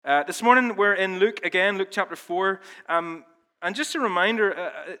This morning we're in Luke again, Luke chapter 4. And just a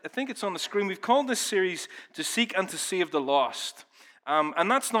reminder, I think it's on the screen, we've called this series To Seek and to Save the Lost.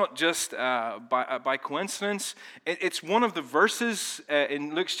 And that's not just by coincidence. It's one of the verses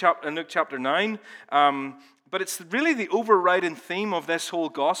in Luke chapter 9. But it's really the overriding theme of this whole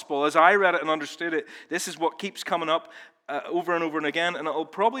gospel. As I read it and understood it, this is what keeps coming up over and over and again. And it'll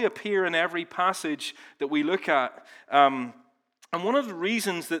probably appear in every passage that we look at. And one of the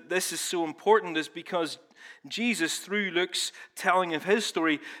reasons that this is so important is because Jesus, through Luke's telling of his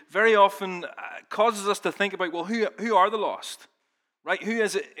story, very often causes us to think about, well, who are the lost? Right? Who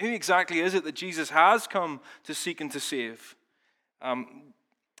exactly is it that Jesus has come to seek and to save?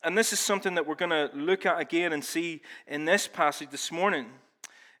 And this is something that we're going to look at again and see in this passage this morning.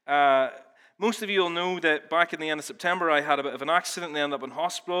 Most of you will know that back in the end of September, I had a bit of an accident and ended up in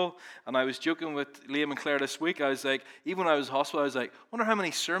hospital. And I was joking with Liam and Claire this week. I was like, even when I was in hospital, I was like, wonder how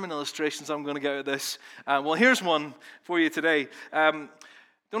many sermon illustrations I'm going to get out of this. Well, here's one for you today. Don't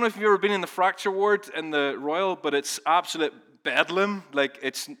know if you've ever been in the fracture ward in the Royal, but it's absolute bedlam. Like,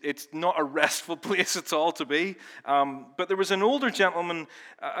 it's not a restful place at all to be. But there was an older gentleman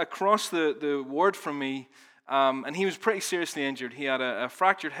across the ward from me, and he was pretty seriously injured. He had a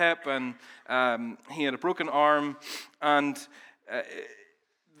fractured hip, and he had a broken arm. And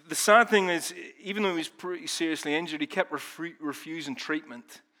the sad thing is, even though he was pretty seriously injured, he kept refusing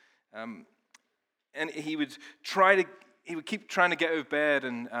treatment. And he would keep trying to get out of bed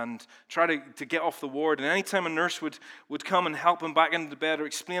and try to get off the ward. And anytime a nurse would come and help him back into the bed or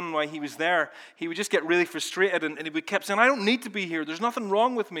explain why he was there, he would just get really frustrated and he would keep saying, I don't need to be here. There's nothing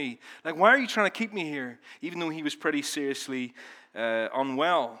wrong with me. Like, why are you trying to keep me here? Even though he was pretty seriously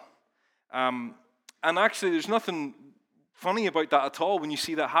unwell. And actually, there's nothing funny about that at all when you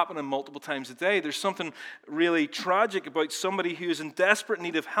see that happening multiple times a day. There's something really tragic about somebody who is in desperate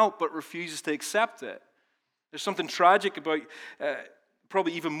need of help but refuses to accept it. There's something tragic about,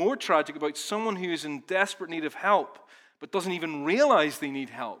 probably even more tragic about someone who is in desperate need of help but doesn't even realize they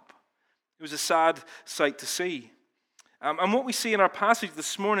need help. It was a sad sight to see. And what we see in our passage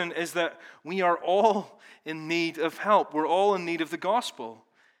this morning is that we are all in need of help. We're all in need of the gospel.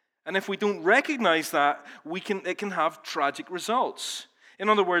 And if we don't recognize that, it can have tragic results. In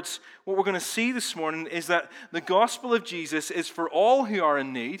other words, what we're going to see this morning is that the gospel of Jesus is for all who are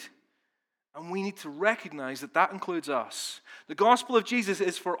in need. And we need to recognize that that includes us. The gospel of Jesus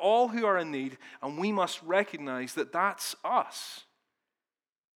is for all who are in need, and we must recognize that that's us.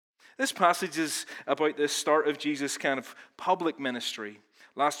 This passage is about the start of Jesus' kind of public ministry.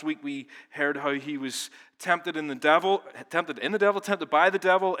 Last week we heard how he was tempted by the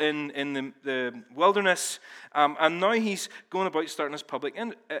devil in the wilderness, and now he's going about starting his public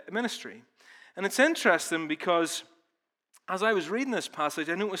ministry. And it's interesting because as I was reading this passage,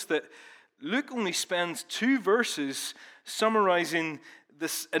 I noticed that Luke only spends 2 verses summarizing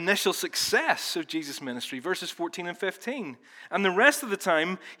this initial success of Jesus' ministry, verses 14 and 15. And the rest of the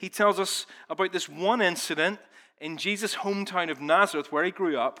time, he tells us about this one incident in Jesus' hometown of Nazareth, where he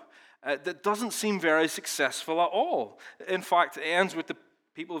grew up, that doesn't seem very successful at all. In fact, it ends with the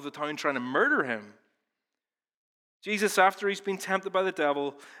people of the town trying to murder him. Jesus, after he's been tempted by the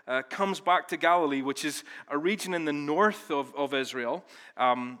devil, comes back to Galilee, which is a region in the north of Israel.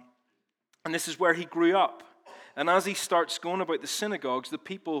 And this is where he grew up. And as he starts going about the synagogues, the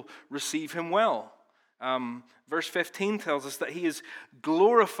people receive him well. Verse 15 tells us that he is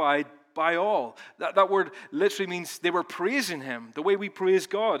glorified by all. That word literally means they were praising him, the way we praise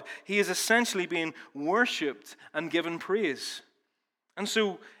God. He is essentially being worshipped and given praise. And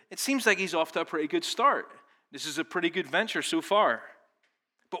so it seems like he's off to a pretty good start. This is a pretty good venture so far.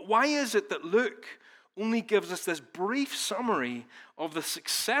 But why is it that Luke only gives us this brief summary of the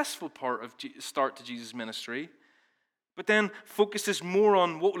successful part of start to Jesus' ministry, but then focuses more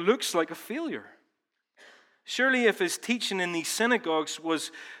on what looks like a failure? Surely if his teaching in these synagogues was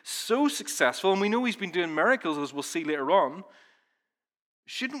so successful, and we know he's been doing miracles, as we'll see later on,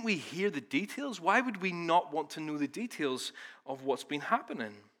 shouldn't we hear the details? Why would we not want to know the details of what's been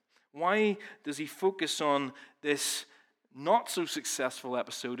happening? Why does he focus on this not so successful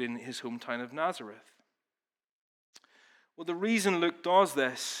episode in his hometown of Nazareth? Well, the reason Luke does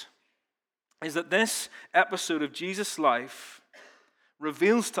this is that this episode of Jesus' life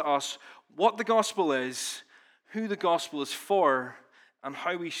reveals to us what the gospel is, who the gospel is for, and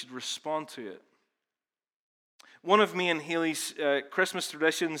how we should respond to it. One of me and Haley's Christmas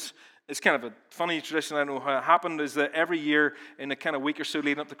traditions, it's kind of a funny tradition, I don't know how it happened, is that every year in a kind of week or so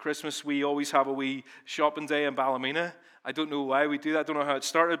leading up to Christmas, we always have a wee shopping day in Ballymena. I don't know why we do that, I don't know how it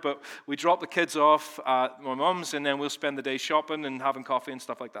started, but we drop the kids off at my mum's, and then we'll spend the day shopping and having coffee and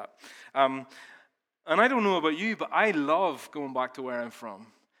stuff like that. And I don't know about you, but I love going back to where I'm from.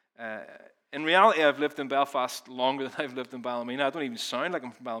 In reality, I've lived in Belfast longer than I've lived in Ballymena. I don't even sound like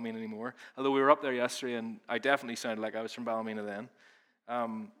I'm from Ballymena anymore, although we were up there yesterday, and I definitely sounded like I was from Ballymena then.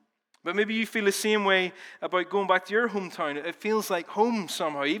 But maybe you feel the same way about going back to your hometown. It feels like home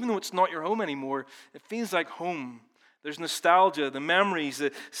somehow, even though it's not your home anymore. It feels like home. There's nostalgia, the memories,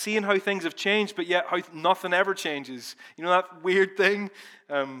 seeing how things have changed, but yet how nothing ever changes. You know that weird thing?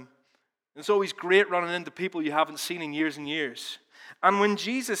 It's always great running into people you haven't seen in years and years. And when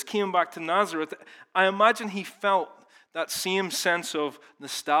Jesus came back to Nazareth, I imagine he felt that same sense of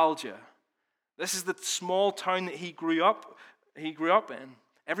nostalgia. This is the small town that he grew up in.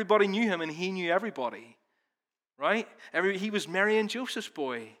 Everybody knew him, and he knew everybody, right? He was Mary and Joseph's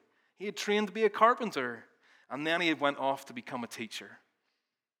boy. He had trained to be a carpenter, and then he went off to become a teacher.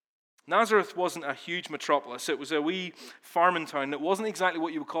 Nazareth wasn't a huge metropolis. It was a wee farming town. It wasn't exactly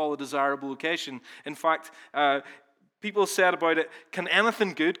what you would call a desirable location. In fact, people said about it, can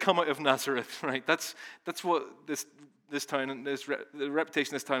anything good come out of Nazareth? Right? That's what this town, the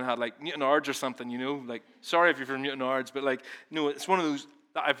reputation this town had, like Newton Ards or something, you know? Like, sorry if you're from Newton Ards, but like, no, it's one of those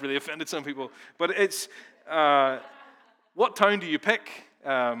that I've really offended some people. But it's, what town do you pick?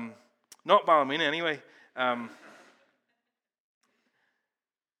 Not Ballymena, anyway. And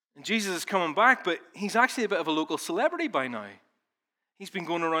Jesus is coming back, but he's actually a bit of a local celebrity by now. He's been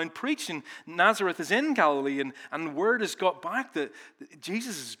going around preaching. Nazareth is in Galilee, and word has got back that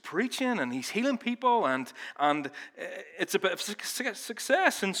Jesus is preaching, and he's healing people, and it's a bit of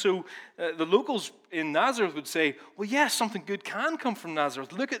success. And so the locals in Nazareth would say, well, yes, something good can come from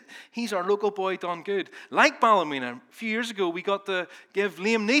Nazareth. Look he's our local boy done good. Like Ballymena, a few years ago, we got to give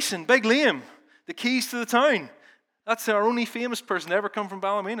Liam Neeson, Big Liam, the keys to the town. That's our only famous person to ever come from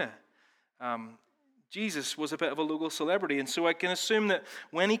Ballymena. Jesus was a bit of a local celebrity, and so I can assume that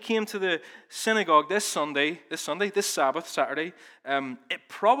when he came to the synagogue this Sabbath, Saturday, it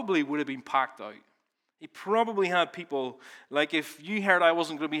probably would have been packed out. He probably had people, like if you heard I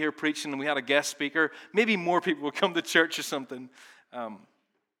wasn't going to be here preaching and we had a guest speaker, maybe more people would come to church or something. And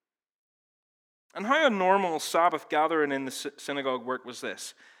how a normal Sabbath gathering in the synagogue worked was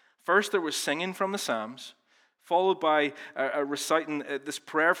this. First, there was singing from the Psalms, followed by reciting this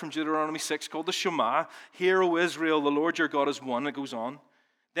prayer from Deuteronomy 6 called the Shema. Hear, O Israel, the Lord your God is one. It goes on.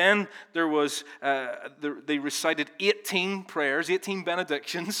 Then there was, they recited 18 prayers, 18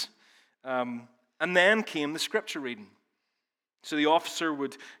 benedictions, and then came the scripture reading. So the officer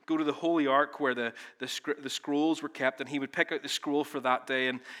would go to the Holy Ark where the scrolls were kept, and he would pick out the scroll for that day,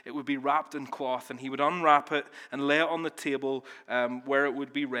 and it would be wrapped in cloth, and he would unwrap it and lay it on the table where it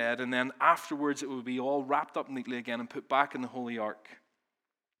would be read, and then afterwards it would be all wrapped up neatly again and put back in the Holy Ark.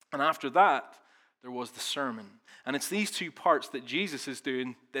 And after that, there was the sermon. And it's these two parts that Jesus is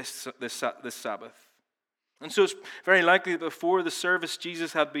doing this Sabbath. And so it's very likely that before the service,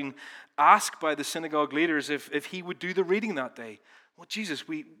 Jesus had been asked by the synagogue leaders if he would do the reading that day. Well, Jesus,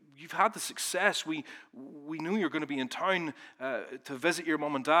 you've had the success. We knew you're going to be in town to visit your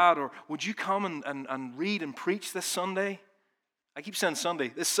mom and dad, or would you come and read and preach this Sunday? I keep saying Sunday,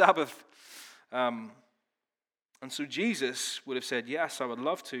 this Sabbath. And so Jesus would have said, yes, I would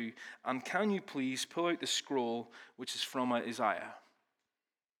love to. And can you please pull out the scroll, which is from Isaiah?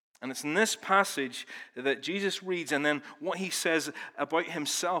 And it's in this passage that Jesus reads, and then what he says about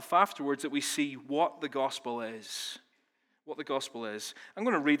himself afterwards, that we see what the gospel is. What the gospel is. I'm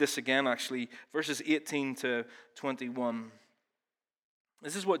going to read this again, actually, verses 18 to 21.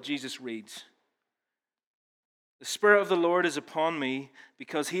 This is what Jesus reads. The Spirit of the Lord is upon me,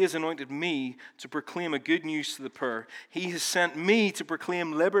 because he has anointed me to proclaim a good news to the poor. He has sent me to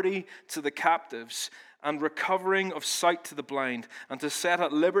proclaim liberty to the captives, and recovering of sight to the blind, and to set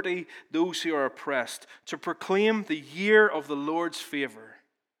at liberty those who are oppressed, to proclaim the year of the Lord's favor.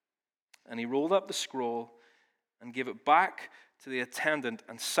 And he rolled up the scroll and gave it back to the attendant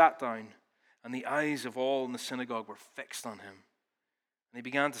and sat down, and the eyes of all in the synagogue were fixed on him. And he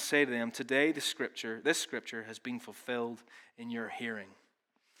began to say to them, today this scripture has been fulfilled in your hearing.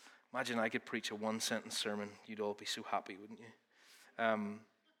 Imagine I could preach a one-sentence sermon. You'd all be so happy, wouldn't you?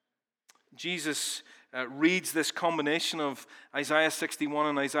 Jesus reads this combination of Isaiah 61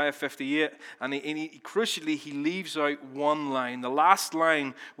 and Isaiah 58, and crucially, he leaves out one line, the last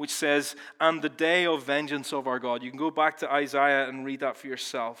line, which says, "And the day of vengeance of our God." You can go back to Isaiah and read that for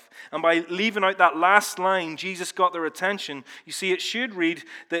yourself. And by leaving out that last line, Jesus got their attention. You see, it should read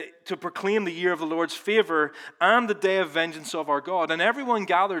that to proclaim the year of the Lord's favor and the day of vengeance of our God. And everyone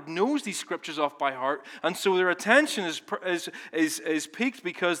gathered knows these scriptures off by heart, and so their attention is piqued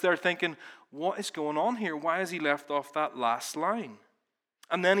because they're thinking, what is going on here? Why has he left off that last line?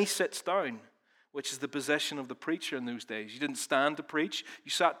 And then he sits down, which is the position of the preacher in those days. You didn't stand to preach,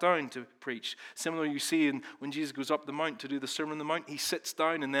 you sat down to preach. Similar you see when Jesus goes up the mount to do the Sermon on the Mount, he sits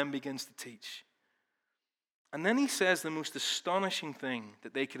down and then begins to teach. And then he says the most astonishing thing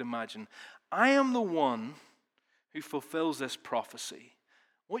that they could imagine. "I am the one who fulfills this prophecy."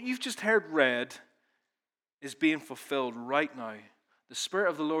 What you've just heard read is being fulfilled right now. The Spirit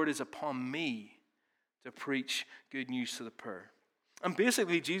of the Lord is upon me to preach good news to the poor. And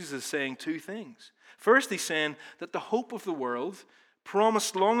basically, Jesus is saying two things. First, he's saying that the hope of the world,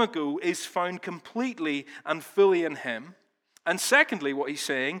 promised long ago, is found completely and fully in him. And secondly, what he's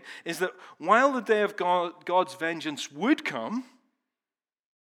saying is that while the day of God's vengeance would come,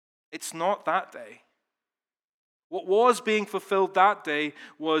 it's not that day. What was being fulfilled that day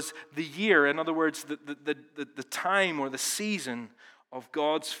was the year, in other words, the time or the season of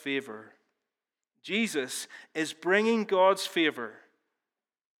God's favor. Jesus is bringing God's favor.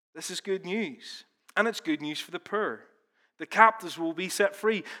 This is good news, and it's good news for the poor. The captives will be set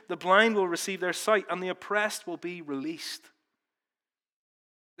free, the blind will receive their sight, and the oppressed will be released.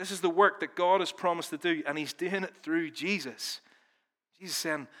 This is the work that God has promised to do, and he's doing it through Jesus. Jesus is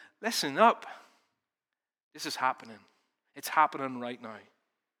saying, listen up. This is happening. It's happening right now.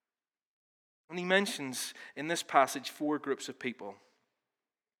 And he mentions in this passage 4 groups of people.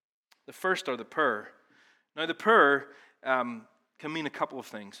 The first are the poor. Now, the poor can mean a couple of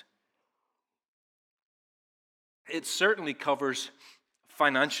things. It certainly covers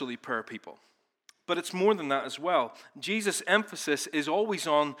financially poor people. But it's more than that as well. Jesus' emphasis is always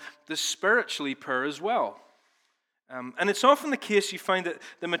on the spiritually poor as well. And it's often the case you find that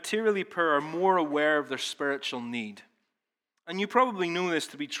the materially poor are more aware of their spiritual need. And you probably know this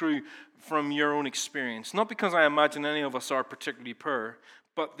to be true from your own experience. Not because I imagine any of us are particularly poor,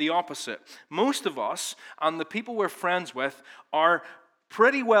 but the opposite. Most of us, and the people we're friends with, are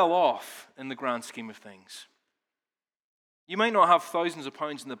pretty well off in the grand scheme of things. You might not have thousands of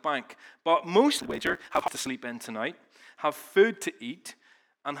pounds in the bank, but most wager have to sleep in tonight, have food to eat,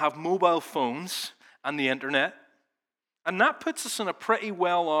 and have mobile phones and the internet. And that puts us in a pretty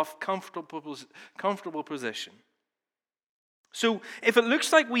well-off, comfortable position. So if it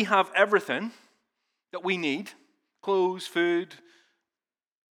looks like we have everything that we need, clothes, food,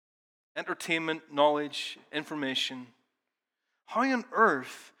 entertainment, knowledge, information, how on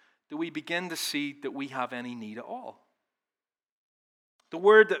earth do we begin to see that we have any need at all? The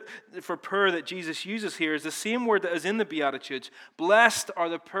word for poor that Jesus uses here is the same word that is in the Beatitudes. Blessed are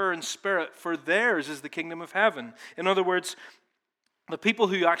the poor in spirit, for theirs is the kingdom of heaven. In other words, the people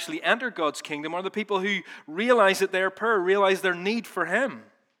who actually enter God's kingdom are the people who realize that they're poor, realize their need for him.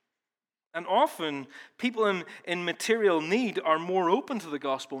 And often, people in material need are more open to the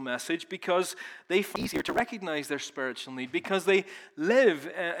gospel message because they find it easier to recognize their spiritual need, because they live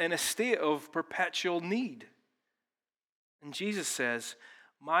in a state of perpetual need. And Jesus says,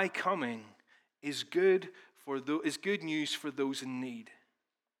 my coming is good news for those in need.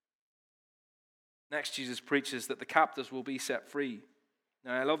 Next, Jesus preaches that the captives will be set free.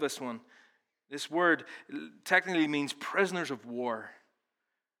 Now, I love this one. This word technically means prisoners of war.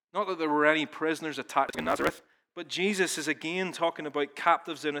 Not that there were any prisoners attacked in Nazareth, but Jesus is again talking about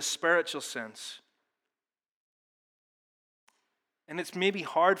captives in a spiritual sense. And it's maybe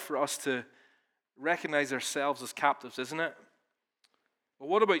hard for us to recognize ourselves as captives, isn't it? But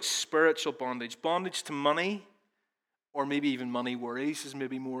what about spiritual bondage? Bondage to money, or maybe even money worries is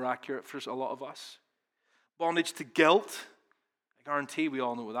maybe more accurate for a lot of us. Bondage to guilt. I guarantee we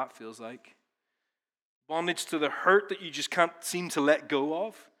all know what that feels like. Bondage to the hurt that you just can't seem to let go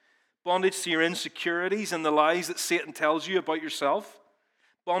of. Bondage to your insecurities and the lies that Satan tells you about yourself.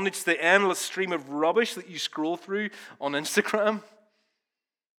 Bondage to the endless stream of rubbish that you scroll through on Instagram.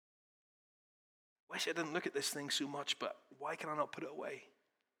 Wish I didn't look at this thing so much, but why can I not put it away?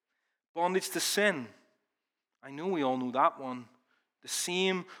 Bondage to sin. I know we all know that one. The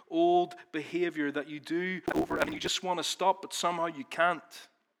same old behavior that you do over and you just want to stop, but somehow you can't.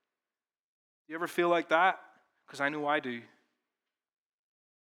 Do you ever feel like that? Because I know I do.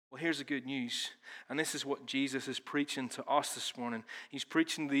 Well, here's the good news, and this is what Jesus is preaching to us this morning. He's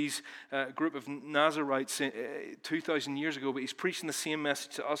preaching to these group of Nazarites 2,000 years ago, but he's preaching the same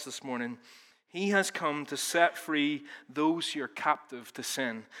message to us this morning. He has come to set free those who are captive to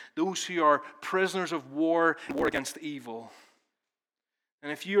sin, those who are prisoners of war against evil.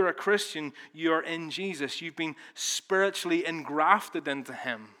 And if you're a Christian, you are in Jesus. You've been spiritually engrafted into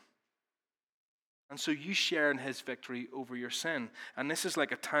him. And so you share in his victory over your sin. And this is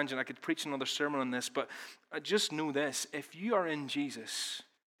like a tangent. I could preach another sermon on this, but I just know this. If you are in Jesus,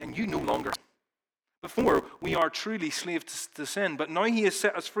 then you no longer. Before, we are truly slaves to sin, but now he has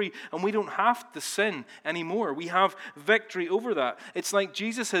set us free, and we don't have to sin anymore. We have victory over that. It's like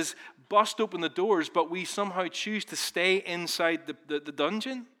Jesus has bust open the doors, but we somehow choose to stay inside the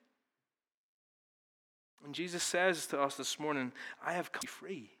dungeon. And Jesus says to us this morning, I have come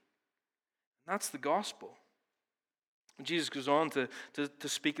free. That's the gospel. And Jesus goes on to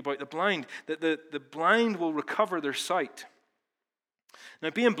speak about the blind, that the blind will recover their sight.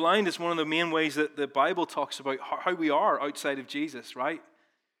 Now, being blind is one of the main ways that the Bible talks about how we are outside of Jesus, right?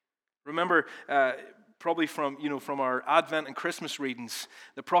 Remember, probably from our Advent and Christmas readings,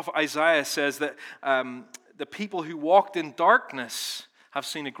 the prophet Isaiah says that the people who walked in darkness have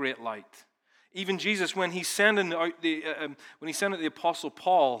seen a great light. Even Jesus, when he sent out the apostle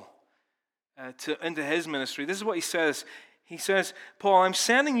Paul into his ministry, this is what he says. He says, Paul, I'm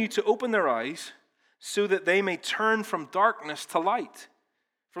sending you to open their eyes so that they may turn from darkness to light,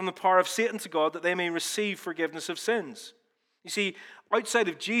 from the power of Satan to God, that they may receive forgiveness of sins. You see, outside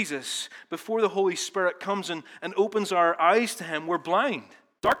of Jesus, before the Holy Spirit comes and opens our eyes to him, we're blind.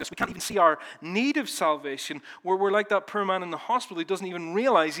 Darkness, we can't even see our need of salvation. We're like that poor man in the hospital who doesn't even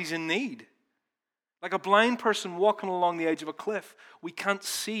realize he's in need. Like a blind person walking along the edge of a cliff, we can't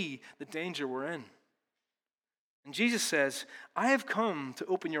see the danger we're in. And Jesus says, I have come to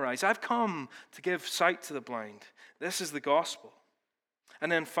open your eyes. I've come to give sight to the blind. This is the gospel.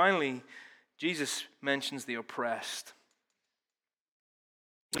 And then finally, Jesus mentions the oppressed.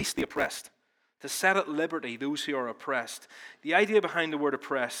 Release the oppressed. To set at liberty those who are oppressed. The idea behind the word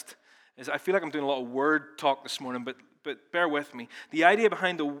oppressed is, I feel like I'm doing a lot of word talk this morning, but bear with me. The idea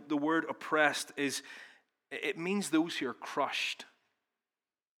behind the word oppressed is, it means those who are crushed.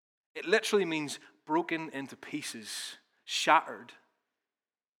 It literally means broken into pieces, shattered.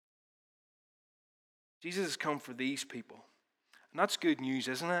 Jesus has come for these people. And that's good news,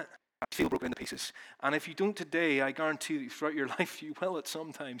 isn't it? I feel broken into pieces. And if you don't today, I guarantee that throughout your life, you will at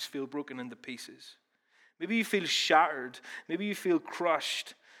some times feel broken into pieces. Maybe you feel shattered. Maybe you feel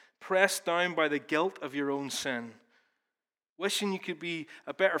crushed, pressed down by the guilt of your own sin. Wishing you could be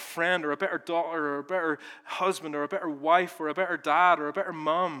a better friend or a better daughter or a better husband or a better wife or a better dad or a better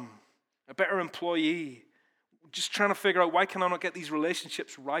mom, a better employee. Just trying to figure out, why can I not get these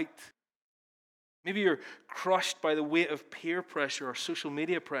relationships right? Maybe you're crushed by the weight of peer pressure or social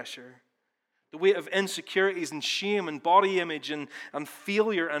media pressure, the weight of insecurities and shame and body image and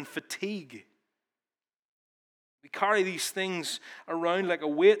failure and fatigue. We carry these things around like a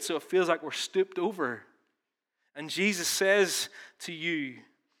weight so it feels like we're stooped over. And Jesus says to you,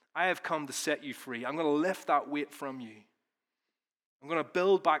 I have come to set you free. I'm going to lift that weight from you. I'm going to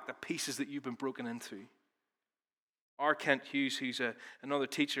build back the pieces that you've been broken into. R. Kent Hughes, who's another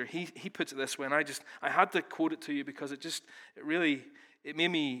teacher, he puts it this way, and I had to quote it to you because it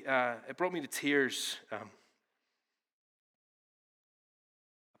brought me to tears.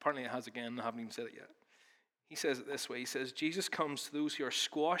 Apparently it has again, I haven't even said it yet. He says it this way, he says, Jesus comes to those who are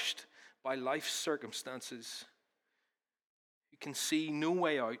squashed by life's circumstances, who can see no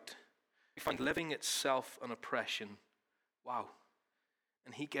way out, who find living itself an oppression. Wow.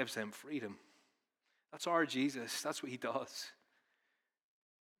 And he gives them freedom. That's our Jesus. That's what he does.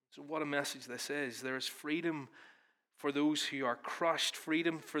 So what a message this is. There is freedom for those who are crushed,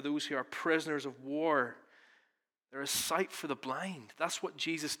 freedom for those who are prisoners of war. There is sight for the blind. That's what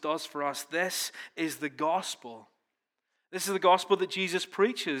Jesus does for us. This is the gospel. This is the gospel that Jesus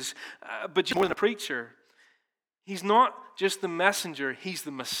preaches, but he's more than a preacher. He's not just the messenger, he's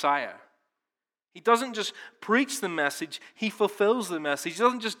the Messiah. He doesn't just preach the message, he fulfills the message. He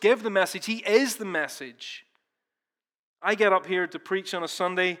doesn't just give the message, he is the message. I get up here to preach on a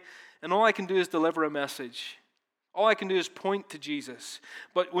Sunday, and all I can do is deliver a message. All I can do is point to Jesus.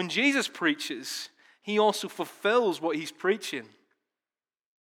 But when Jesus preaches, he also fulfills what he's preaching.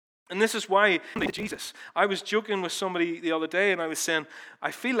 And this is why Jesus. I was joking with somebody the other day, and I was saying,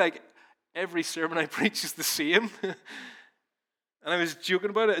 I feel like every sermon I preach is the same. And I was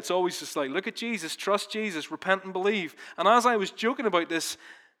joking about it. It's always just like, look at Jesus, trust Jesus, repent and believe. And as I was joking about this,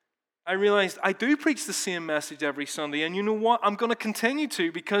 I realized I do preach the same message every Sunday, and you know what? I'm going to continue to,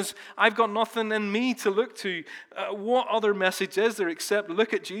 because I've got nothing in me to look to. What other message is there except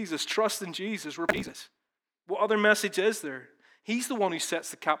look at Jesus, trust in Jesus, repeat Jesus? What other message is there? He's the one who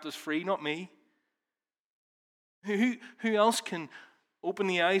sets the captives free, not me. Who else can open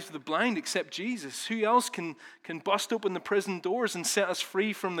the eyes of the blind except Jesus? Who else can bust open the prison doors and set us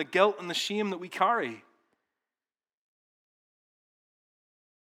free from the guilt and the shame that we carry?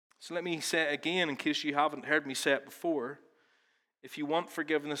 So let me say it again in case you haven't heard me say it before. If you want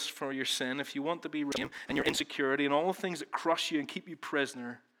forgiveness for your sin, if you want to be redeemed and your insecurity and all the things that crush you and keep you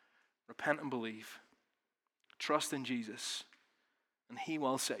prisoner, repent and believe. Trust in Jesus, and He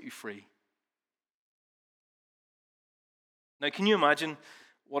will set you free. Now, can you imagine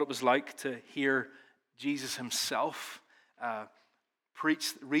what it was like to hear Jesus Himself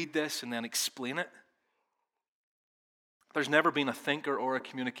read this and then explain it? There's never been a thinker or a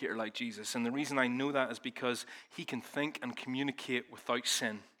communicator like Jesus. And the reason I know that is because He can think and communicate without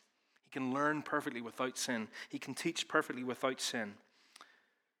sin. He can learn perfectly without sin. He can teach perfectly without sin.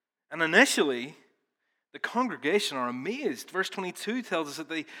 And initially, the congregation are amazed. Verse 22 tells us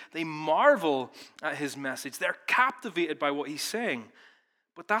that they marvel at His message. They're captivated by what He's saying.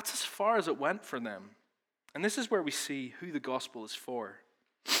 But that's as far as it went for them. And this is where we see who the gospel is for.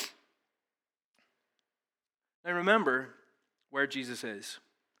 Now remember where Jesus is.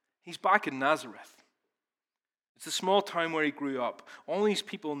 He's back in Nazareth. It's a small town where He grew up. All these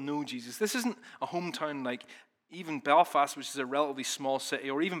people know Jesus. This isn't a hometown like even Belfast, which is a relatively small city,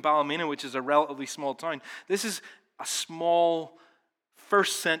 or even Ballymena, which is a relatively small town. This is a small,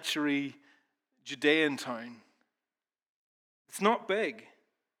 first century Judean town. It's not big.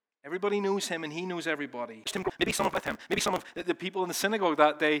 Everybody knows Him, and He knows everybody. Maybe some with Him. Maybe some of the people in the synagogue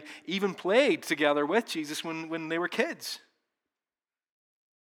that day even played together with Jesus when they were kids.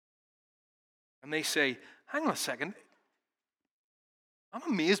 And they say, hang on a second. I'm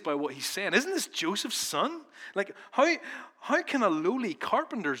amazed by what he's saying. Isn't this Joseph's son? Like, how can a lowly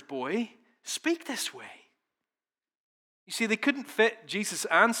carpenter's boy speak this way? You see, they couldn't fit Jesus'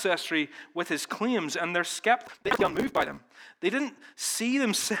 ancestry with his claims, and they're skeptical. They're unmoved by them. They didn't see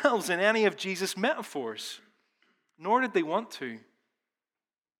themselves in any of Jesus' metaphors, nor did they want to.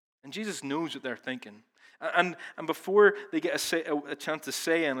 And Jesus knows what they're thinking. And before they get a chance to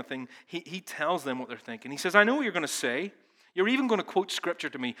say anything, he tells them what they're thinking. He says, I know what you're going to say. You're even going to quote scripture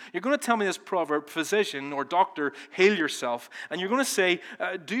to me. You're going to tell me this proverb, physician or doctor, heal yourself. And you're going to say,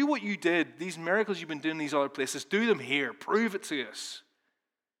 do what you did, these miracles you've been doing in these other places, do them here. Prove it to us.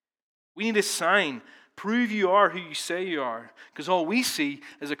 We need a sign. Prove you are who you say you are. Because all we see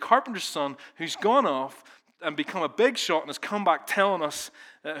is a carpenter's son who's gone off and become a big shot and has come back telling us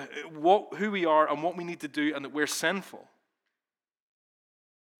who we are and what we need to do and that we're sinful.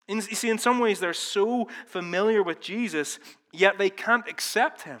 You see, in some ways, they're so familiar with Jesus, yet they can't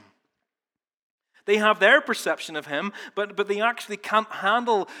accept Him. They have their perception of Him, but they actually can't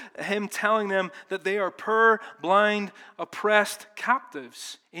handle Him telling them that they are poor, blind, oppressed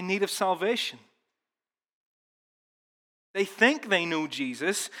captives in need of salvation. They think they know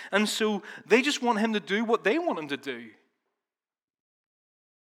Jesus, and so they just want Him to do what they want Him to do.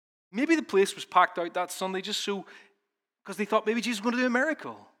 Maybe the place was packed out that Sunday just so, because they thought maybe Jesus was going to do a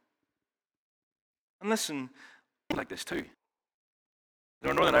miracle. And listen, like this too.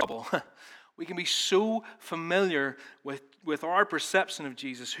 In Northern Ireland, we can be so familiar with our perception of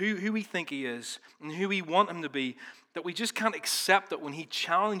Jesus, who we think He is, and who we want Him to be, that we just can't accept it when He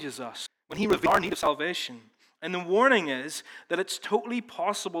challenges us, when He reveals our need of salvation. And the warning is that it's totally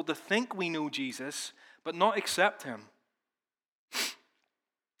possible to think we know Jesus, but not accept Him.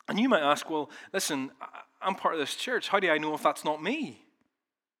 And you might ask, well, listen, I'm part of this church. How do I know if that's not me?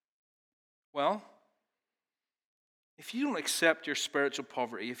 Well, if you don't accept your spiritual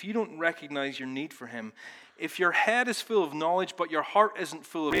poverty, if you don't recognize your need for Him, if your head is full of knowledge but your heart isn't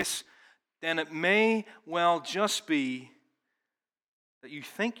full of grace, then it may well just be that you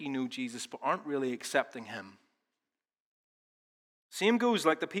think you know Jesus but aren't really accepting Him. Same goes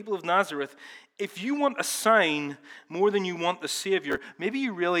like the people of Nazareth. If you want a sign more than you want the Savior, maybe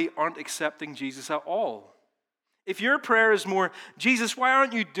you really aren't accepting Jesus at all. If your prayer is more, Jesus, why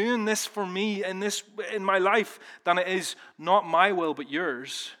aren't you doing this for me in my life, than it is not my will but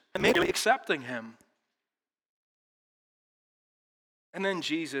yours, then maybe you're accepting Him. And then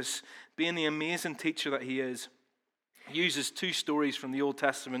Jesus, being the amazing teacher that He is, uses two stories from the Old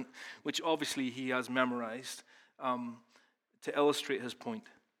Testament, which obviously He has memorized, to illustrate His point.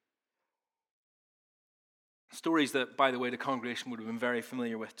 Stories that, by the way, the congregation would have been very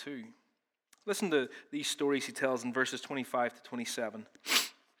familiar with too. Listen to these stories He tells in verses 25 to 27.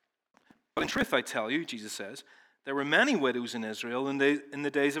 But in truth, I tell you, Jesus says, there were many widows in Israel in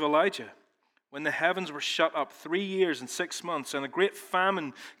the days of Elijah, when the heavens were shut up 3 years and 6 months, and a great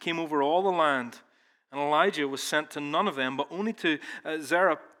famine came over all the land. And Elijah was sent to none of them, but only to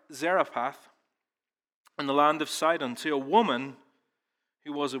Zarephath in the land of Sidon, to a woman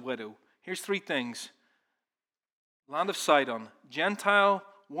who was a widow. Here's 3 things. Land of Sidon, Gentile,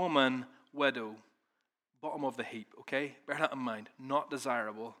 woman, widow. Bottom of the heap, okay? Bear that in mind. Not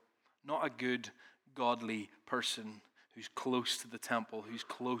desirable. Not a good, godly person who's close to the temple, who's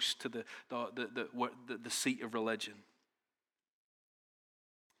close to the seat of religion.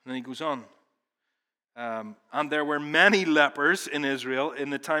 And then he goes on. And there were many lepers in Israel in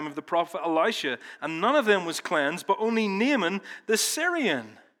the time of the prophet Elisha, and none of them was cleansed, but only Naaman the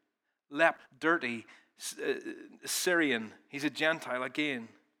Syrian. Dirty Syrian. He's a Gentile again.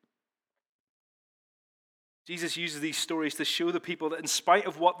 Jesus uses these stories to show the people that in spite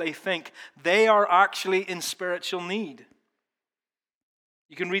of what they think, they are actually in spiritual need.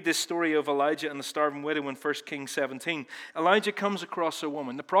 You can read this story of Elijah and the starving widow in 1 Kings 17. Elijah comes across a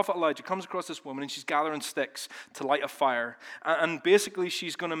woman. The prophet Elijah comes across this woman, and she's gathering sticks to light a fire. And basically,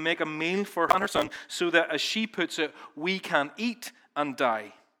 she's going to make a meal for her and her son so that, as she puts it, we can eat and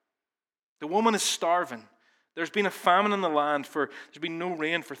die. The woman is starving. There's been a famine in the land. There's been no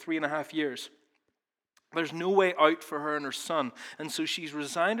rain for 3.5 years. There's no way out for her and her son. And so she's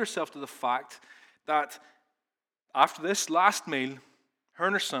resigned herself to the fact that after this last meal, her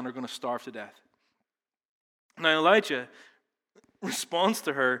and her son are going to starve to death. Now Elijah responds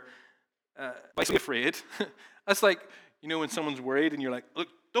to her by saying, afraid. That's like, when someone's worried and you're like, look,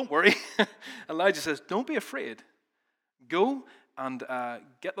 don't worry. Elijah says, don't be afraid. Go and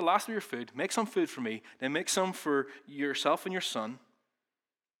get the last of your food. Make some food for me. Then make some for yourself and your son.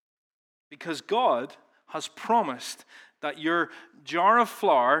 Because God has promised that your jar of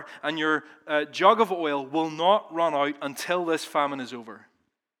flour and your jug of oil will not run out until this famine is over.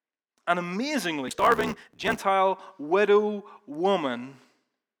 And amazingly, starving Gentile widow woman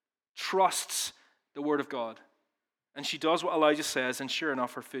trusts the word of God. And she does what Elijah says, and sure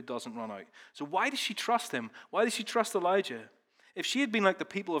enough, her food doesn't run out. So why does she trust him? Why does she trust Elijah? If she had been like the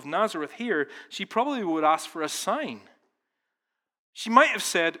people of Nazareth here, she probably would ask for a sign. She might have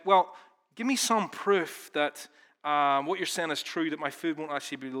said, well, give me some proof that what you're saying is true, that my food won't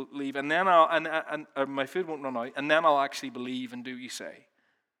actually believe, and then my food won't run out, and then I'll actually believe and do what you say.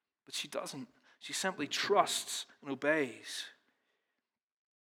 But she doesn't. She simply trusts and obeys.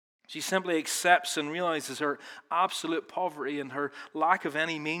 She simply accepts and realizes her absolute poverty and her lack of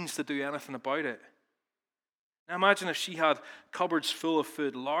any means to do anything about it. Now imagine if she had cupboards full of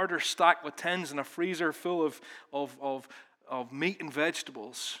food, larder stacked with tins, and a freezer full of meat and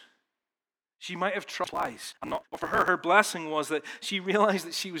vegetables. She might have trusted lies. But for her blessing was that she realized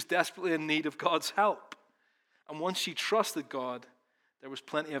that she was desperately in need of God's help. And once she trusted God, there was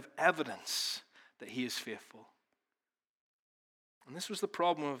plenty of evidence that he is faithful. And this was the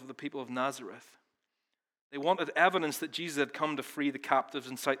problem of the people of Nazareth. They wanted evidence that Jesus had come to free the captives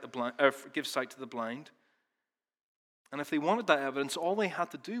and give sight to the blind. And if they wanted that evidence, all they had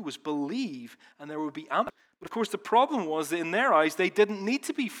to do was believe, and there would be answers. But of course, the problem was that in their eyes, they didn't need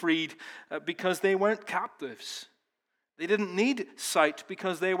to be freed because they weren't captives. They didn't need sight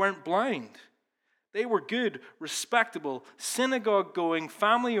because they weren't blind. They were good, respectable, synagogue-going,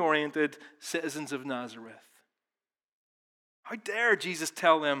 family-oriented citizens of Nazareth. How dare Jesus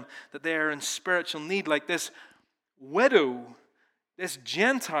tell them that they are in spiritual need, like this widow, this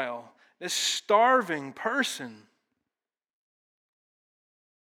Gentile, this starving person?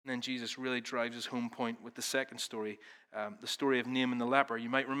 And then Jesus really drives his home point with the second story, the story of Naaman the leper. You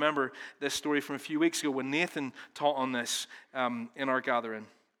might remember this story from a few weeks ago when Nathan taught on this in our gathering.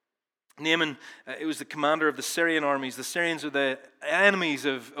 Naaman, it was the commander of the Syrian armies. The Syrians are the enemies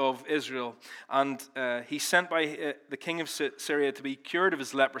of Israel. And he's sent by the king of Syria to be cured of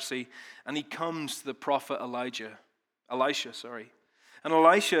his leprosy. And he comes to the prophet Elisha. And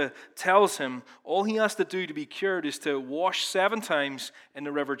Elisha tells him all he has to do to be cured is to wash 7 times in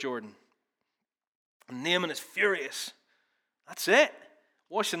the river Jordan. And Naaman is furious. That's it?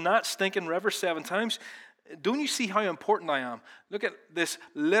 Washing that stinking river 7 times? Don't you see how important I am? Look at this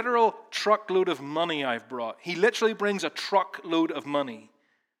literal truckload of money I've brought. He literally brings a truckload of money.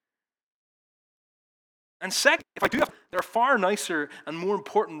 And second, if I do have, there are far nicer and more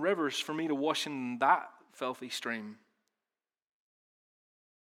important rivers for me to wash in that filthy stream.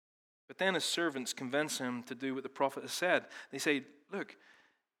 But then his servants convince him to do what the prophet has said. They say, look,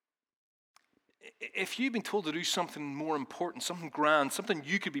 if you'd been told to do something more important, something grand, something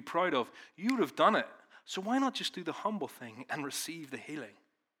you could be proud of, you would have done it. So why not just do the humble thing and receive the healing?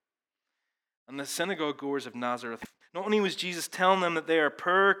 and the synagogue goers of Nazareth. Not only was Jesus telling them that they are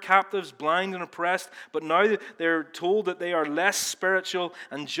poor, captives, blind, and oppressed, but now they're told that they are less spiritual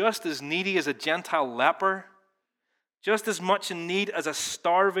and just as needy as a Gentile leper, just as much in need as a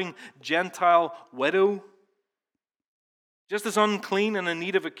starving Gentile widow, just as unclean and in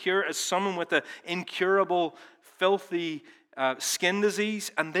need of a cure as someone with an incurable, filthy skin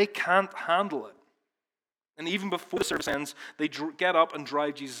disease, and they can't handle it. And even before the service ends, they get up and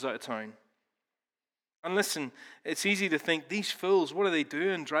drive Jesus out of town. And listen, it's easy to think, these fools, what are they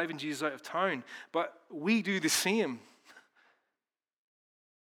doing driving Jesus out of town? But we do the same.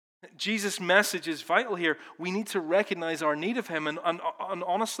 Jesus' message is vital here. We need to recognize our need of him, and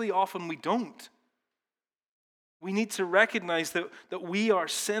honestly, often we don't. We need to recognize that we are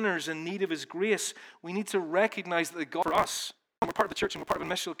sinners in need of his grace. We need to recognize that God for us, we're part of the church and we're part of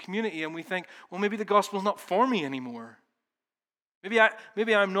a missional community, and we think, well, maybe the gospel's not for me anymore.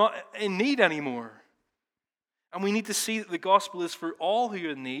 Maybe I'm not in need anymore. And we need to see that the gospel is for all who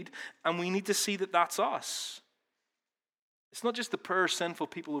are in need, and we need to see that that's us. It's not just the poor, sinful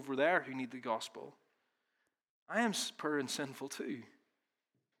people over there who need the gospel. I am poor and sinful too.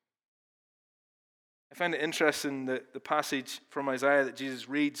 I find it interesting that the passage from Isaiah that Jesus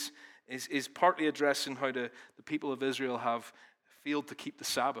reads is partly addressing how the people of Israel have failed to keep the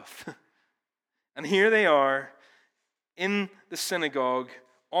Sabbath. And here they are in the synagogue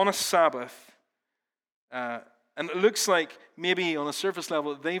on a Sabbath, and it looks like maybe on a surface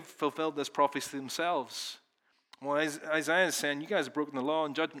level they've fulfilled this prophecy themselves. Well, Isaiah is saying, you guys have broken the law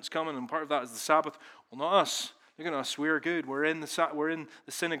and judgment's coming, and part of that is the Sabbath. Well, not us. Look at us. We're good. We're in the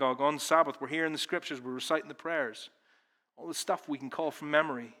synagogue on Sabbath. We're hearing the scriptures. We're reciting the prayers. All the stuff we can call from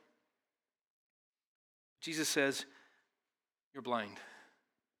memory. Jesus says, you're blind. You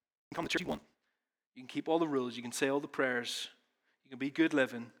can come to church if you want. You can keep all the rules. You can say all the prayers. You can be good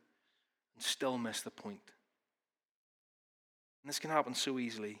living and still miss the point. And this can happen so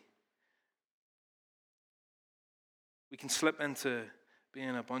easily. We can slip into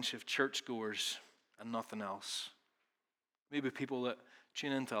being a bunch of churchgoers and nothing else. Maybe people that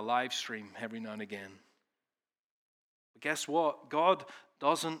tune into a live stream every now and again. But guess what? God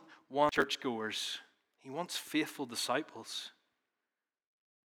doesn't want churchgoers. He wants faithful disciples.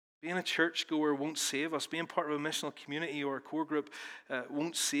 Being a churchgoer won't save us. Being part of a missional community or a core group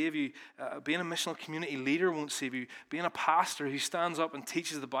won't save you. Being a missional community leader won't save you. Being a pastor who stands up and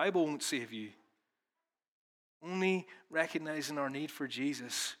teaches the Bible won't save you. Only recognizing our need for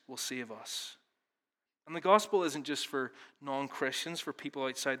Jesus will save us. And the gospel isn't just for non-Christians, for people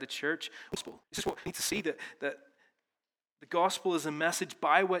outside the church. It's just what we need to see, that the gospel is a message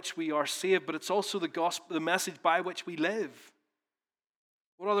by which we are saved, but it's also the message by which we live.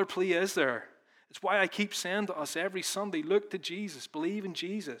 What other plea is there? It's why I keep saying to us every Sunday, look to Jesus, believe in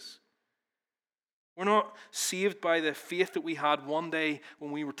Jesus. We're not saved by the faith that we had one day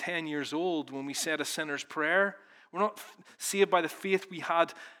when we were 10 years old, when we said a sinner's prayer. We're not saved by the faith we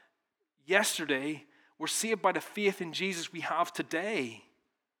had yesterday. We're saved by the faith in Jesus we have today.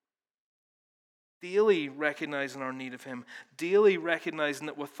 Daily recognizing our need of him. Daily recognizing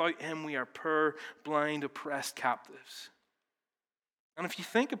that without him we are poor, blind, oppressed captives. And if you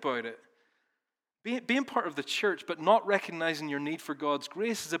think about it, being part of the church but not recognizing your need for God's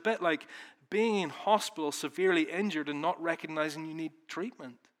grace is a bit like being in hospital severely injured and not recognizing you need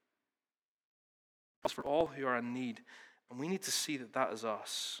treatment. It's for all who are in need, and we need to see that that is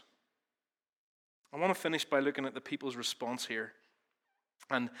us. I want to finish by looking at the people's response here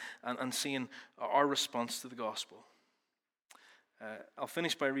and seeing our response to the gospel. I'll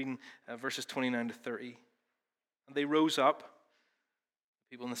finish by reading verses 29 to 30. And they rose up,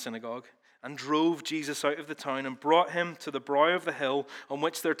 people in the synagogue, and drove Jesus out of the town and brought him to the brow of the hill on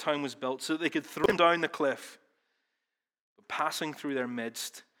which their town was built so that they could throw him down the cliff. But passing through their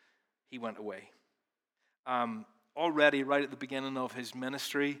midst, he went away. Already, right at the beginning of his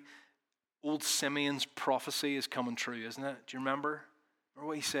ministry, old Simeon's prophecy is coming true, isn't it? Do you remember? Remember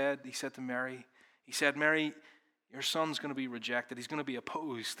what he said? He said to Mary, he said, Mary, your son's going to be rejected. He's going to be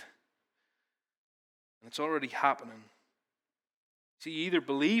opposed. And it's already happening. So you either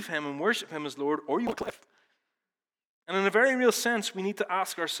believe him and worship him as Lord, or you cliff. And in a very real sense, we need to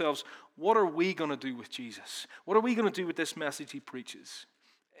ask ourselves, what are we going to do with Jesus? What are we going to do with this message he preaches?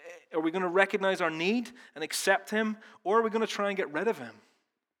 Are we going to recognize our need and accept him, or are we going to try and get rid of him?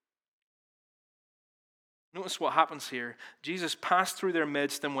 Notice what happens here. Jesus passed through their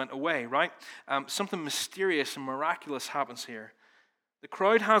midst and went away, right? Something mysterious and miraculous happens here. The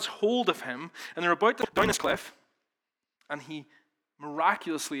crowd has hold of him, and they're about to go down this cliff, and he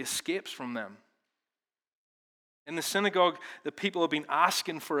miraculously escapes from them. In the synagogue, the people have been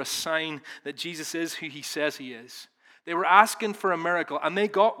asking for a sign that Jesus is who he says he is. They were asking for a miracle, and they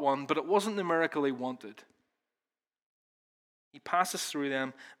got one, but it wasn't the miracle they wanted. He passes through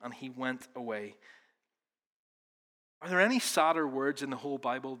them, and he went away. Are there any sadder words in the whole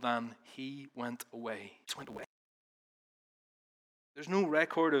Bible than he went away? He just went away. There's no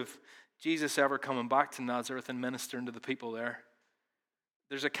record of Jesus ever coming back to Nazareth and ministering to the people there.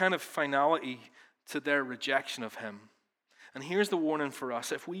 There's a kind of finality to their rejection of him. And here's the warning for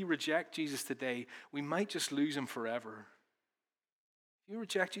us. If we reject Jesus today, we might just lose him forever. If you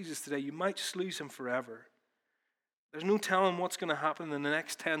reject Jesus today, you might just lose him forever. There's no telling what's going to happen in the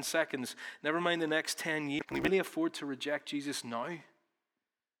next 10 seconds, never mind the next 10 years. Can we really afford to reject Jesus now?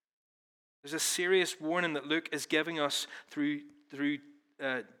 There's a serious warning that Luke is giving us through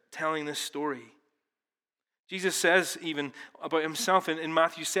telling this story. Jesus says even about himself in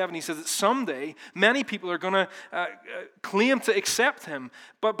Matthew 7, he says that someday many people are going to claim to accept him,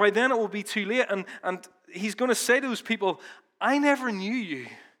 but by then it will be too late, and he's going to say to those people, I never knew you.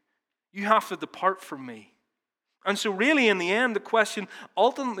 You have to depart from me. And so really in the end, the question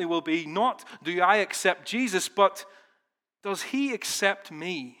ultimately will be not, do I accept Jesus, but does he accept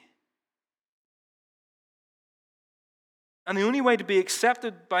me? And the only way to be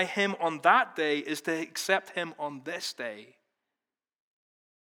accepted by him on that day is to accept him on this day.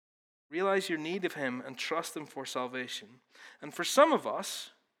 Realize your need of him and trust him for salvation. And for some of us,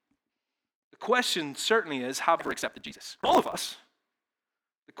 the question certainly is, have you ever accepted Jesus? For all of us,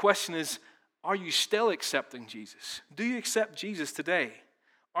 the question is, are you still accepting Jesus? Do you accept Jesus today?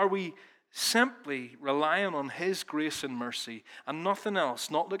 Are we simply relying on his grace and mercy and nothing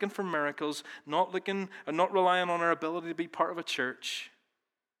else, not looking for miracles, not relying on our ability to be part of a church?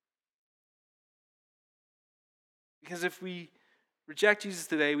 Because if we reject Jesus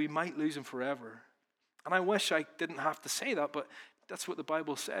today, we might lose him forever. And I wish I didn't have to say that, but that's what the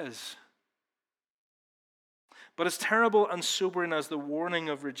Bible says. But as terrible and sobering as the warning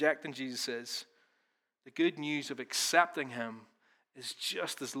of rejecting Jesus is, the good news of accepting him is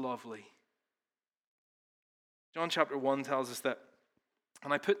just as lovely. John chapter 1 tells us that,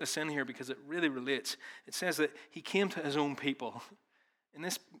 and I put this in here because it really relates. It says that he came to his own people. In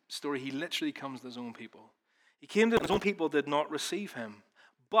this story, he literally comes to his own people. He came to his own people, did not receive him.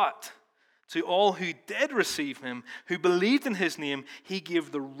 But to all who did receive him, who believed in his name, he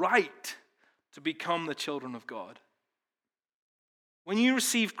gave the right to become the children of God. When you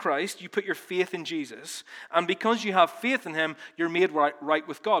receive Christ, you put your faith in Jesus, and because you have faith in him, you're made right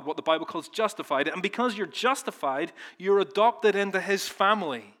with God, what the Bible calls justified. And because you're justified, you're adopted into his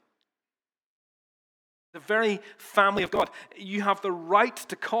family, the very family of God. You have the right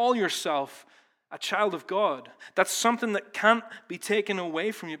to call yourself a child of God. That's something that can't be taken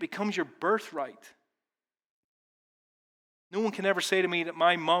away from you. It becomes your birthright. No one can ever say to me that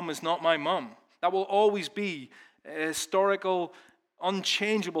my mum is not my mum. That will always be a historical,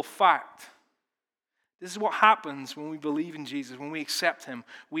 unchangeable fact. This is what happens when we believe in Jesus, when we accept him.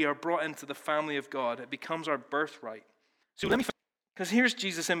 We are brought into the family of God. It becomes our birthright. So because here's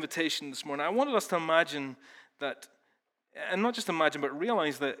Jesus' invitation this morning. I wanted us to imagine that, and not just imagine, but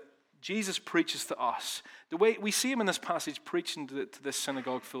realize that Jesus preaches to us. The way we see him in this passage preaching to this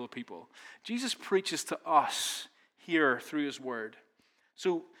synagogue full of people. Jesus preaches to us here through his word.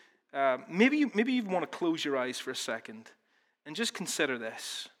 So maybe you want to close your eyes for a second and just consider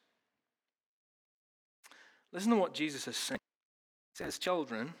this. Listen to what Jesus is saying. He says,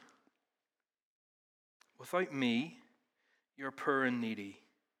 children, without me, you're poor and needy,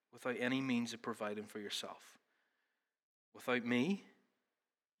 without any means of providing for yourself. Without me,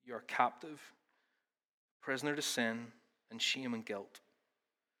 you're captive, prisoner to sin and shame and guilt.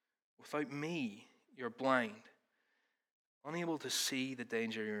 Without me, you're blind, unable to see the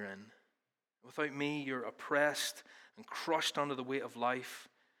danger you're in. Without me, you're oppressed and crushed under the weight of life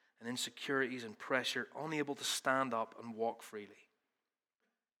and insecurities and pressure, unable to stand up and walk freely.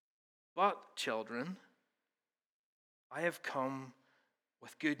 But, children, I have come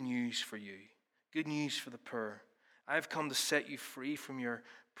with good news for you, good news for the poor. I have come to set you free from your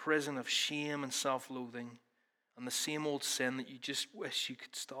prison of shame and self-loathing and the same old sin that you just wish you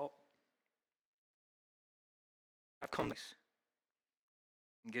could stop. I've come to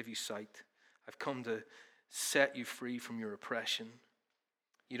give you sight. I've come to set you free from your oppression.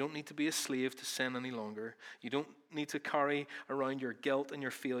 You don't need to be a slave to sin any longer. You don't need to carry around your guilt and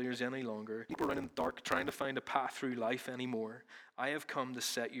your failures any longer. You don't run in the dark trying to find a path through life anymore. I have come to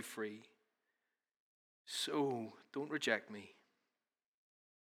set you free. So don't reject me.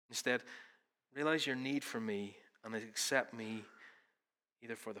 Instead, realize your need for me and accept me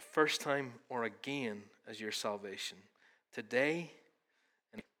either for the first time or again as your salvation. Today,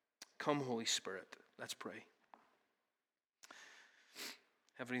 and come, Holy Spirit. Let's pray.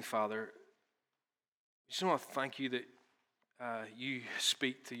 Heavenly Father, I just want to thank you that you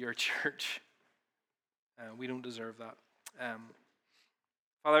speak to your church. We don't deserve that.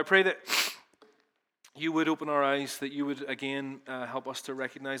 Father, I pray that you would open our eyes, that you would again help us to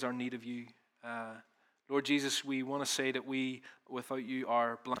recognize our need of you. Lord Jesus, we want to say that we, without you,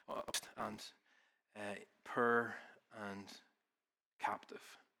 are blind and poor and captive.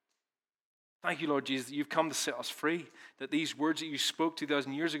 Thank you, Lord Jesus, that you've come to set us free, that these words that you spoke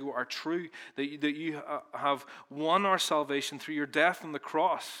 2,000 years ago are true, that you have won our salvation through your death on the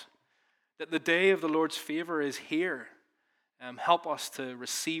cross, that the day of the Lord's favor is here. Help us to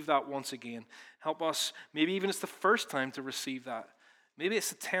receive that once again. Help us, maybe even it's the first time to receive that. Maybe it's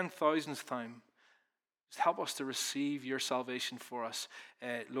the 10,000th time. Just help us to receive your salvation for us.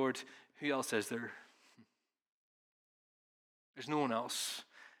 Lord, who else is there? There's no one else.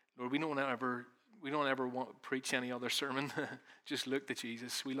 Lord, we don't ever want to preach any other sermon. Just look to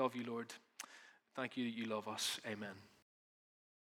Jesus. We love you, Lord. Thank you that you love us. Amen.